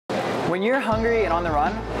When you're hungry and on the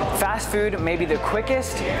run, fast food may be the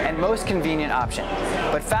quickest and most convenient option.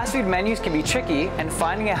 But fast food menus can be tricky, and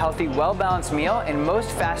finding a healthy, well-balanced meal in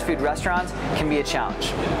most fast food restaurants can be a challenge.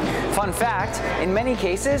 Fun fact, in many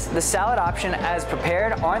cases, the salad option as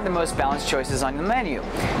prepared aren't the most balanced choices on the menu.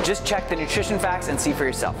 Just check the nutrition facts and see for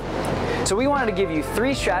yourself. So we wanted to give you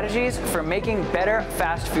 3 strategies for making better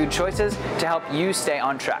fast food choices to help you stay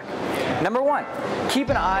on track. Number 1, keep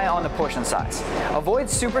an eye on the portion size. Avoid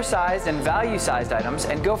supersized and value-sized items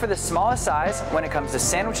and go for the smallest size when it comes to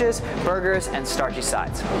sandwiches, burgers, and starchy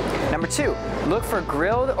sides. Number 2, look for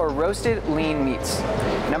grilled or roasted lean meats.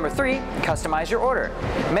 Number 3, customize your order.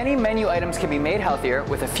 Many menu items can be made healthier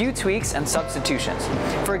with a few tweaks and substitutions.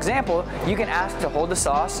 For example, you can ask to hold the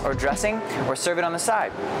sauce or dressing or serve it on the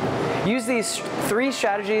side. Use these 3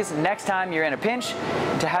 strategies next time you're in a pinch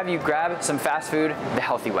to have you grab some fast food the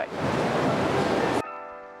healthy way.